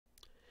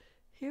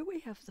Here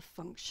we have the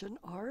function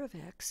r of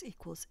x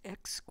equals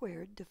x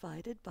squared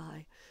divided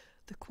by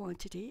the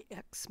quantity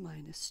x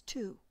minus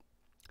 2.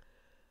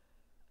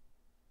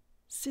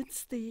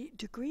 Since the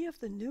degree of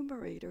the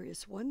numerator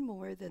is one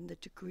more than the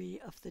degree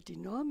of the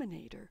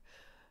denominator,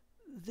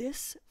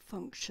 this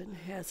function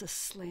has a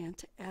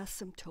slant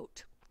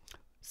asymptote,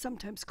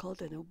 sometimes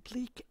called an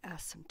oblique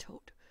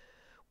asymptote.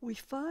 We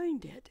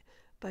find it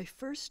by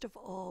first of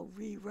all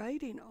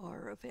rewriting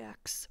r of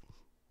x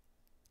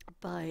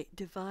by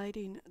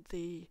dividing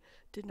the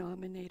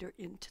denominator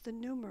into the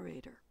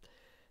numerator.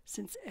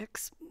 Since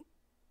x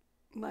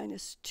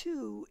minus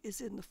 2 is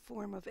in the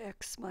form of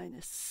x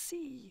minus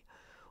c,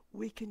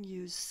 we can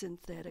use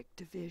synthetic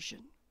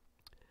division.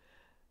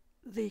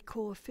 The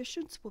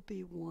coefficients will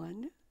be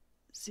 1,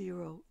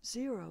 0,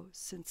 0,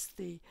 since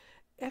the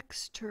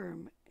x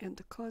term and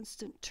the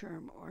constant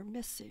term are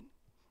missing.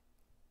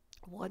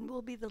 1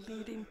 will be the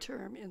leading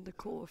term in the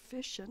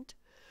coefficient.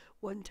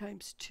 1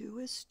 times 2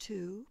 is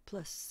 2,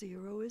 plus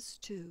 0 is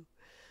 2.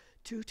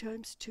 2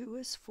 times 2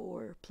 is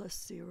 4, plus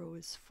 0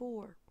 is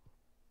 4.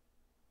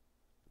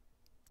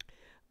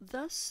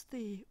 Thus,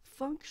 the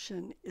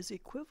function is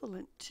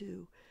equivalent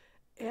to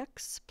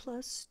x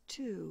plus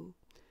 2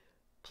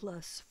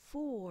 plus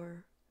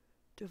 4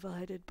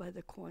 divided by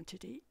the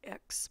quantity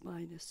x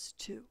minus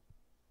 2.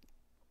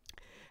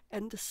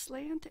 And the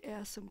slant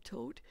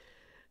asymptote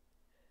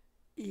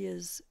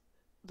is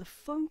the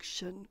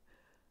function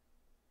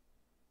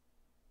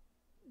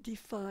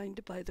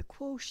defined by the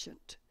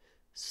quotient.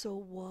 So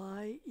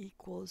y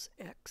equals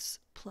x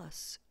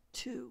plus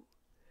 2.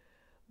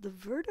 The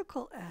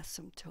vertical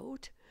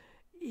asymptote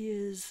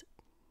is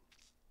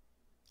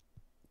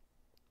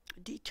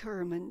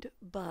determined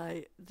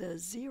by the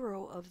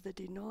 0 of the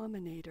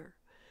denominator,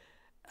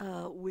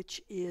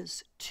 which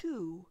is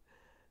 2.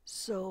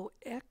 So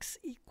x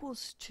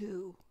equals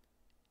 2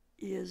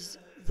 is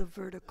the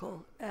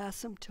vertical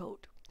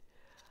asymptote.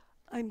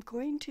 I'm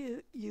going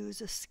to use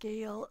a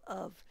scale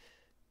of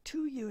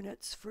 2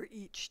 units for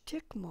each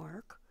tick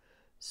mark,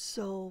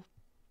 so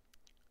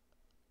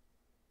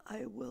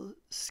I will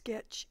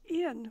sketch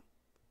in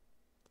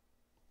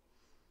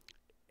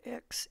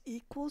x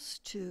equals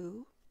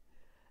 2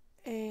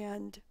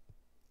 and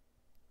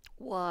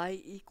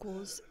y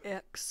equals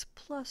x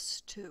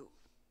plus 2.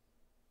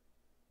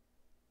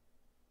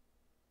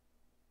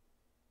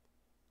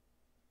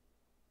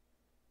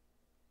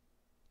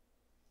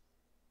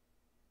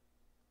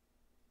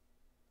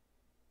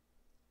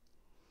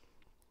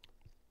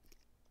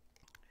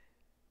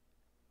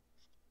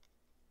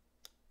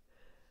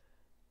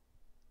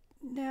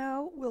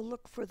 Now we'll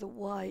look for the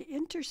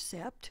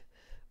y-intercept,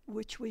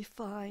 which we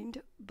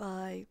find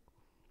by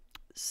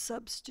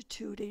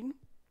substituting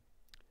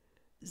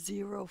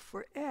 0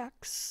 for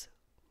x,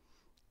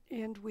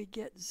 and we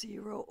get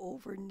 0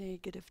 over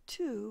negative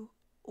 2,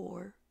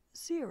 or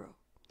 0.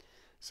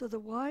 So the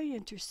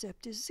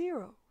y-intercept is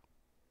 0.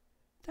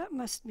 That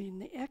must mean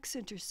the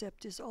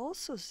x-intercept is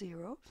also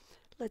 0.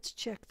 Let's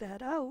check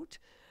that out.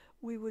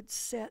 We would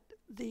set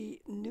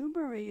the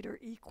numerator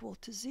equal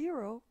to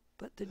 0,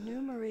 but the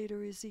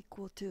numerator is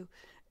equal to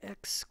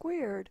x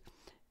squared,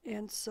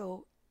 and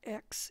so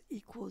x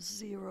equals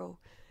 0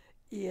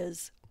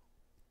 is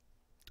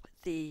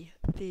the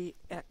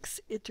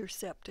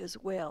x-intercept as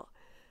well.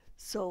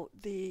 So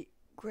the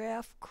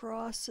graph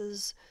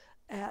crosses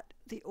at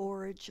the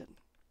origin,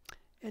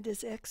 and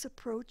as x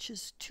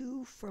approaches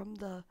 2 from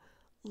the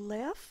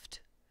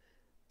left,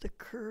 the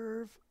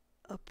curve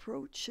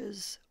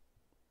approaches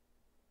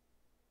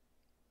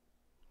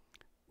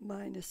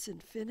minus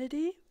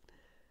infinity.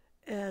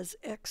 As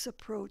x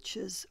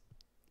approaches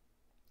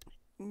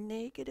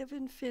negative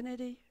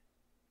infinity,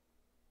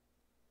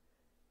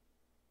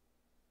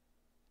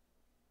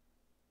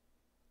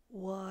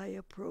 y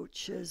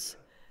approaches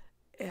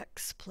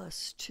x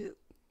plus 2.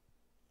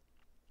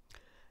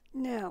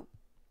 Now,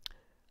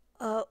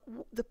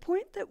 the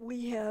point that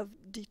we have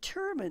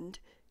determined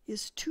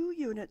is 2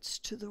 units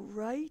to the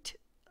right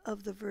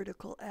of the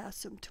vertical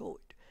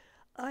asymptote.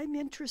 I'm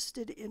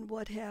interested in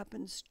what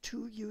happens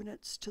 2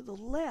 units to the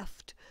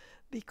left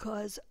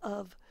because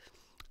of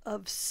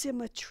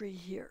symmetry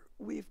here.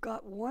 We've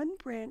got one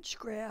branch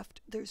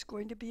graphed. There's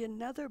going to be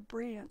another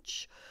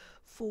branch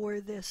for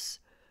this.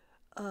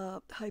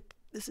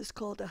 This is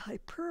called a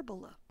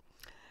hyperbola.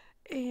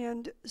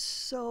 And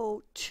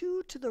so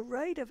 2 to the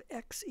right of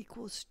x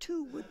equals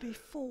 2 would be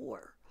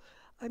 4.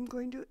 I'm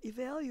going to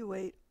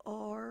evaluate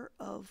r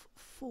of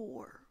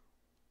 4.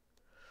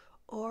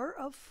 R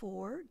of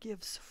 4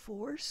 gives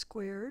 4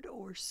 squared,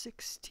 or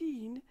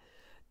 16,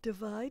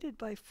 divided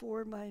by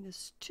 4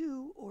 minus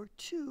 2, or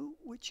 2,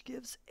 which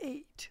gives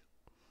 8.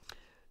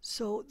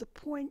 So the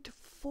point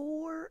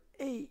 4,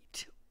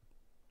 8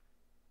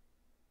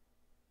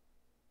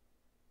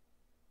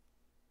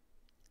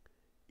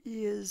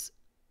 is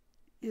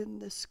in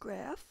this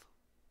graph.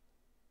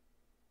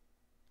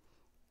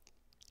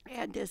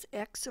 And as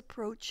x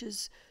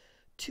approaches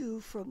 2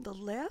 from the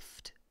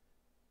left,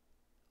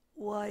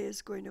 y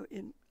is going to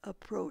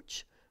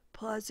approach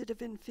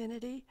positive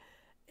infinity,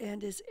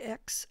 And as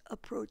x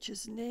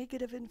approaches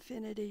negative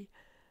infinity,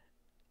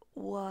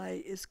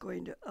 y is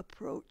going to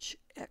approach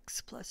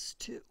x plus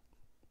 2.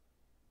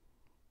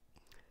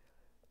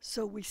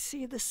 So we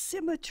see the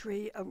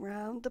symmetry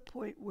around the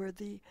point where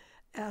the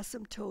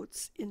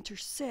asymptotes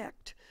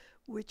intersect,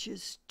 which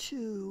is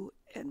 2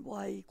 and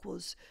y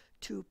equals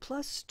 2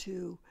 plus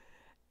 2.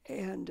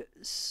 And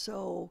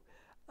so,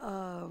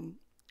 or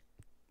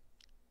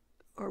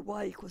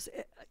y equals,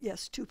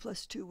 yes, 2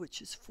 plus 2,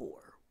 which is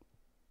 4.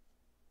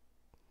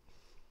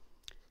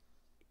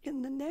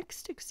 In the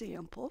next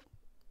example,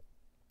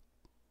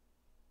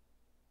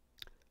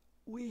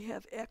 we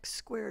have x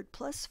squared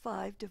plus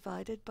 5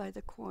 divided by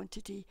the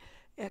quantity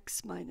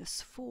x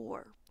minus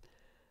 4.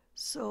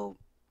 So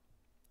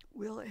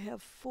we'll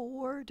have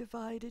 4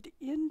 divided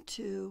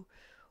into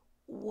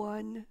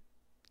 1,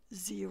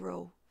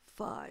 0,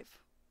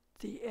 5.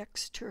 The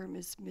x term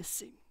is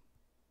missing.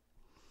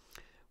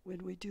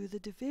 When we do the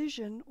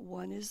division,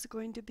 1 is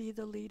going to be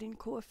the leading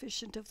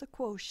coefficient of the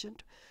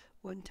quotient.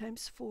 1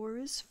 times 4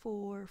 is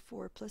 4.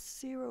 4 plus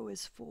 0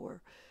 is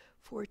 4.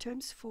 4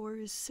 times 4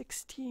 is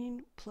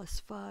 16, plus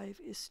 5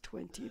 is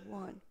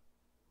 21.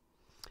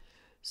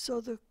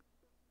 So the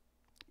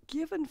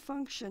given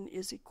function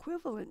is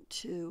equivalent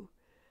to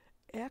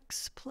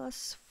x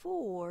plus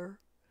 4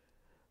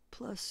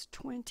 plus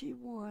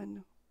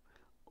 21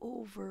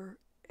 over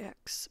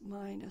x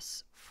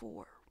minus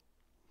 4.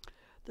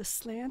 The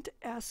slant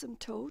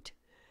asymptote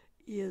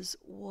is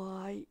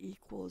y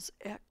equals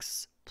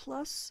x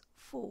plus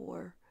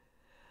 4.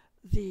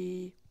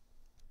 The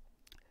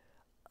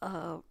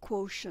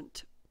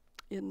quotient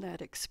in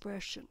that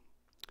expression.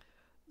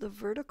 The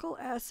vertical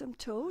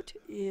asymptote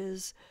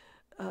is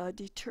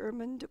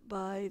determined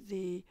by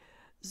the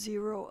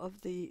 0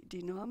 of the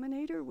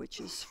denominator, which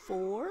is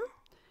 4,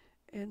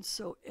 and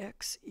so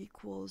x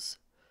equals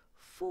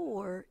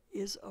 4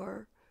 is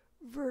our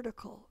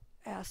vertical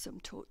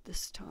asymptote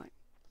this time.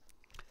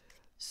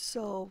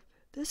 So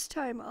this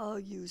time I'll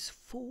use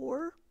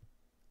 4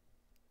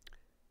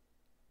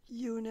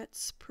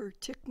 units per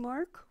tick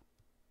mark.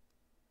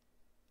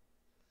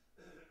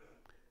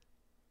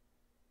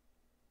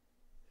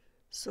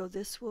 So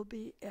this will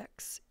be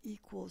x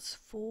equals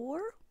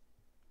 4,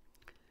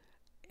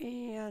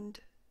 and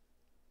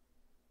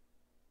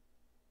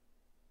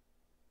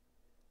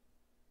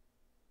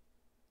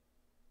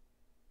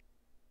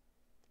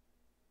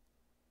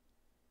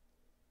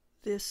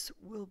this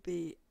will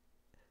be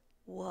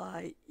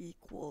y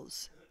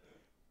equals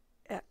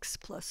x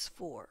plus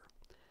 4.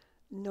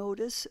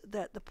 Notice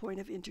that the point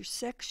of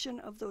intersection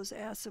of those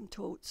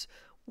asymptotes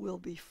will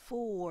be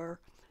 4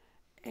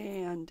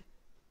 and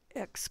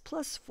x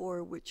plus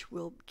 4, which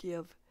will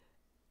give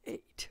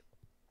 8.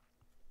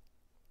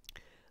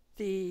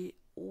 The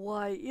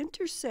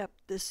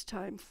y-intercept this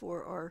time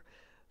for our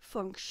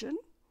function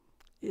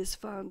is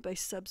found by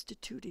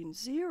substituting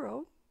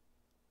 0,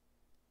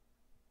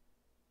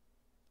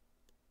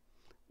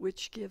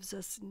 which gives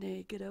us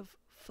negative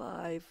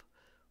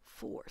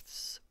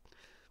 5/4.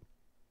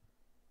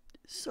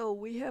 So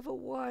we have a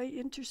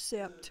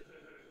y-intercept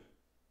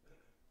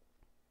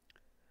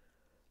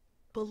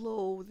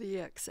below the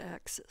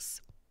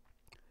x-axis.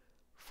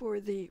 For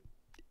the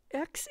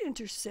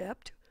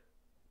x-intercept,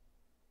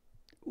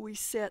 we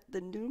set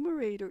the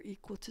numerator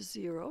equal to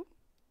 0,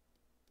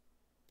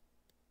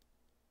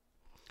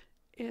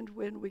 and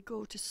when we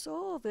go to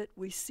solve it,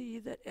 we see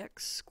that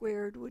x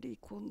squared would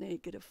equal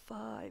negative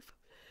 5,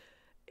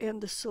 and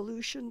the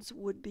solutions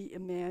would be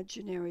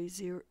imaginary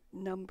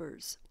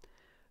numbers.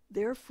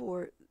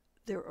 Therefore,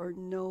 there are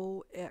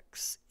no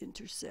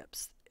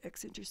x-intercepts.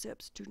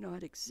 X-intercepts do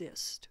not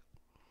exist.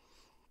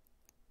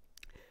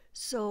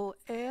 So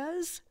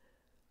as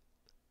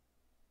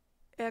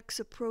x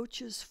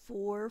approaches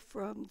 4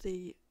 from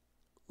the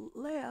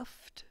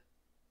left,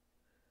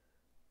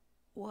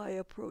 y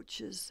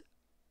approaches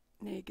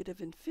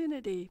negative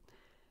infinity,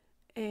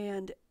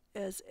 and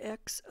as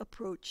x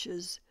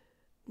approaches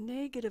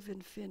negative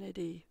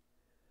infinity,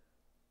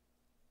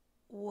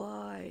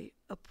 y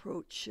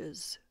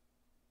approaches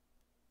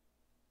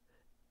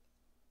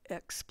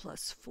x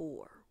plus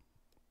 4.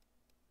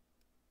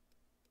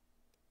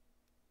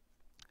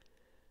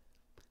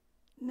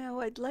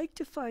 Now I'd like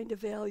to find a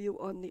value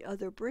on the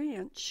other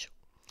branch,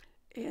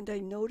 and I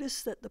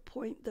notice that the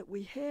point that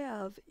we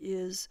have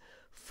is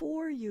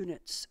 4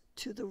 units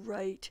to the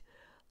right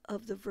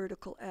of the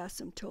vertical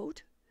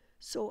asymptote.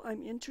 So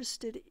I'm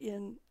interested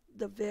in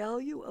the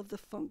value of the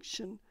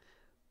function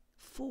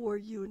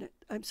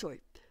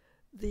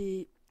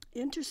the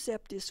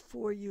intercept is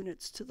 4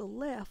 units to the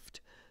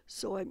left,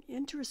 so I'm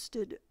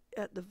interested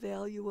at the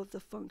value of the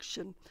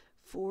function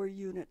 4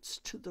 units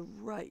to the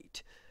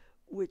right,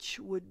 which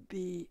would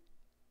be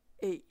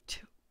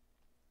 8.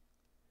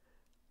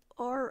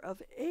 R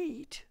of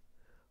 8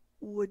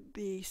 would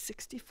be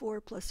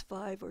 64 plus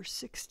 5, or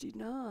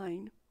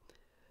 69,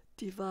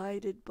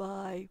 divided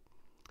by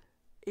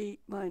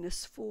 8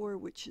 minus 4,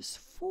 which is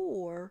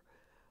 4,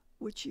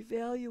 which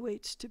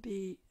evaluates to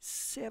be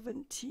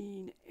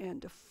 17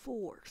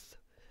 1/4.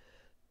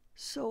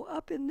 So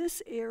up in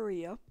this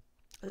area,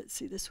 let's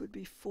see, this would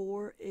be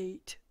 4,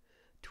 8,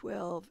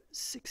 12,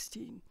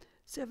 16.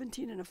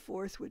 17 and a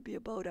fourth would be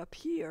about up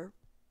here.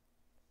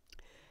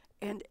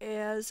 And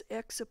as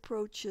x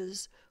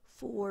approaches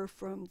 4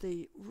 from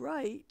the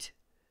right,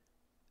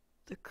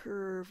 the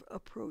curve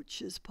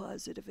approaches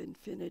positive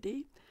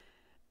infinity.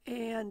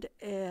 And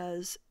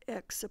as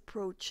x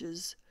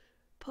approaches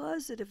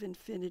positive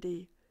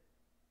infinity,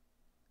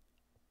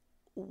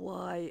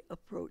 y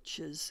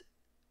approaches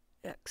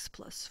x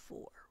plus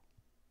 4.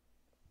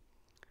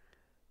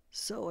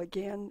 So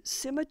again,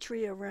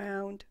 symmetry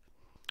around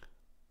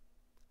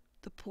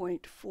the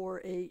point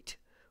 4, 8,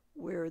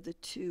 where the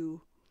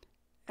two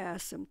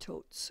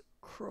asymptotes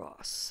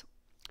cross.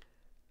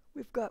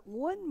 We've got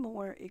one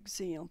more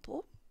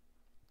example.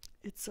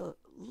 It's a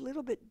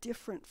little bit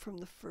different from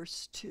the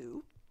first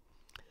two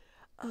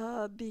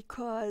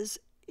because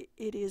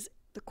it is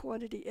the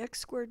quantity x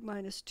squared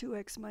minus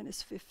 2x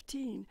minus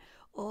 15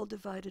 all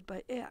divided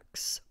by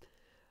x.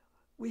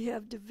 We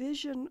have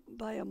division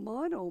by a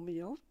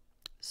monomial,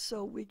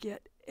 so we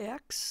get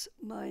x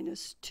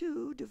minus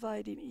 2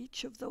 dividing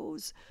each of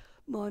those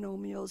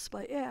monomials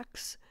by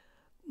x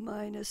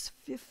minus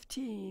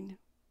 15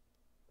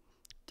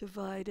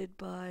 divided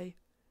by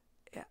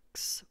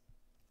x.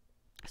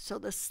 So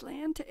the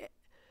slant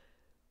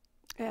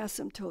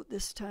asymptote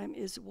this time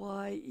is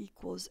y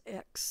equals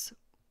x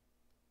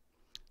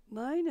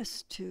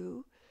minus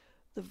 2.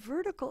 The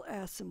vertical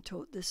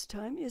asymptote this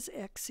time is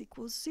x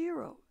equals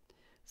 0,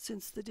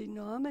 since the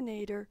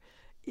denominator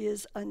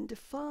is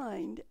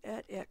undefined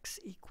at x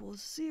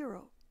equals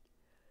 0.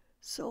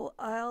 So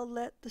I'll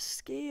let the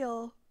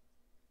scale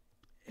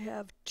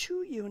have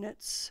 2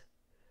 units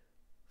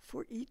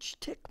for each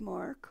tick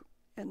mark,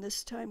 and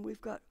this time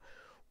we've got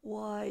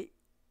y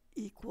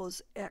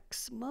equals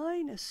x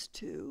minus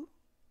 2.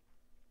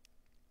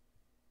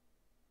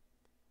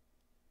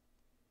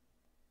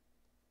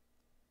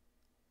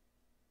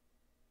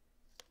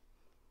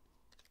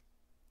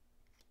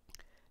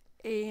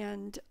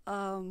 And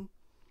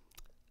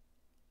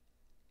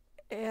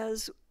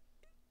as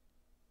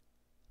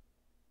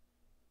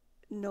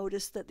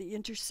notice that the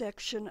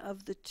intersection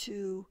of the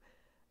two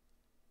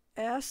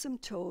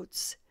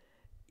asymptotes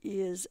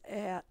is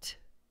at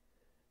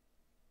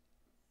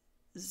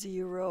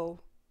 0,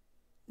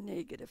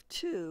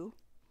 -2.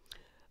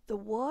 The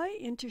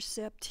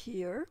y-intercept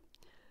here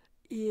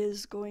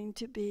is going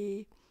to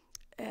be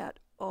at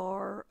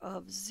r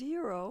of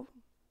 0,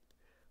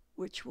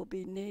 which will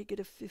be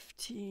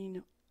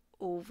 -15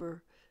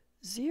 over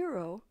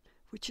 0,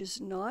 which is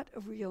not a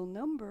real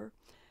number,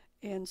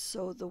 and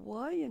so the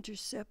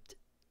y-intercept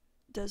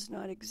does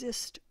not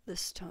exist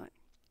this time.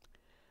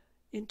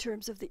 In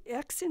terms of the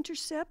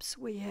x-intercepts,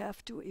 we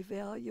have to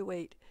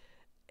evaluate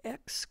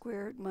x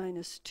squared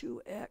minus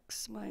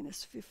 2x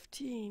minus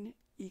 15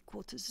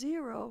 equal to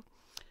 0.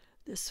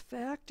 This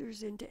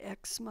factors into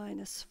x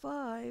minus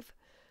 5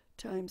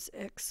 times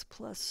x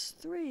plus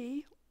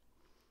 3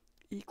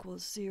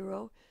 equals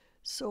 0.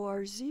 So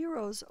our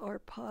zeros are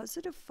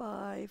positive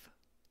 5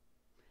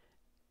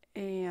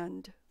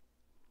 and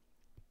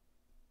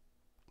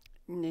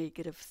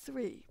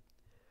 -3.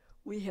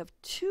 We have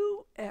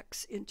two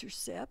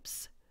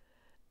x-intercepts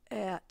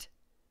at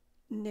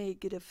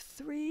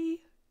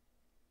 -3,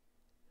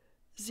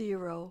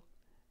 0,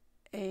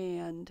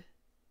 and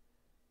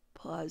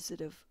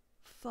positive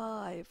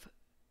 5,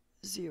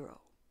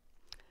 0.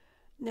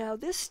 Now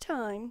this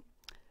time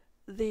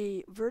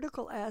the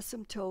vertical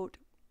asymptote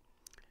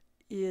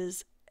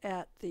is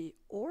at the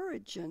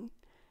origin,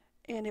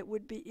 and it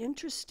would be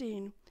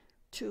interesting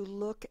to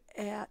look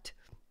at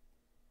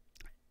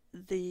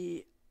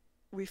the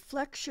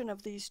reflection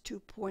of these 2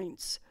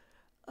 points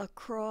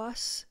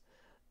across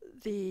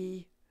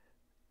the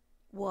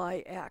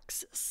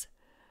y-axis.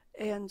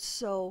 And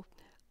so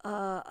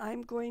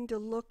I'm going to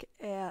look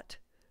at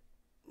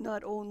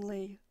not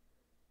only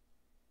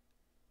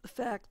the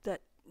fact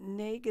that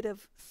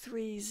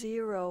 -3,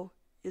 0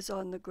 is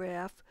on the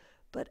graph,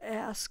 but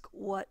ask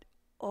what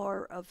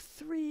r of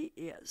 3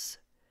 is.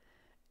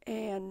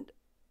 And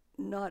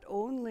not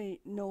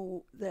only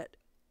know that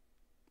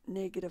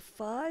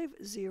 -5,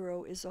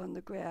 0 is on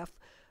the graph,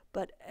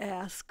 but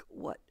ask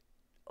what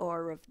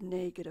r of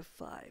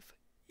 -5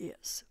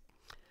 is.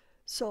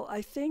 So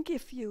I think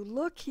if you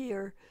look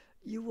here,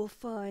 you will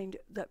find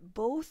that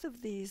both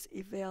of these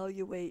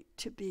evaluate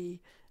to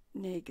be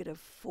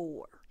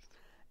 -4.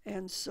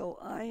 And so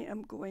I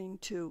am going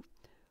to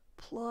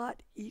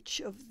plot each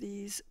of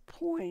these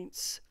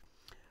points.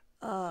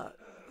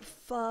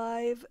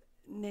 5,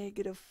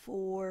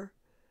 -4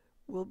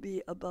 will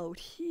be about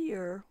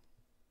here,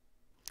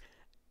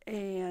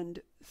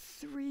 and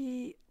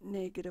 3,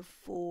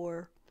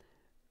 -4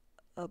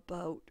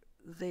 about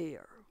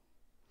there.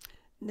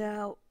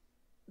 Now,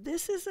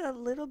 this is a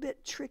little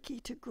bit tricky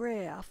to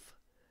graph.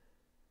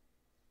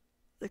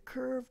 The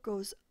curve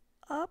goes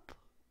up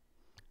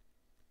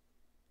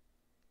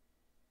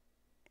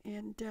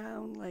and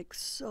down like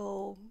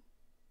so.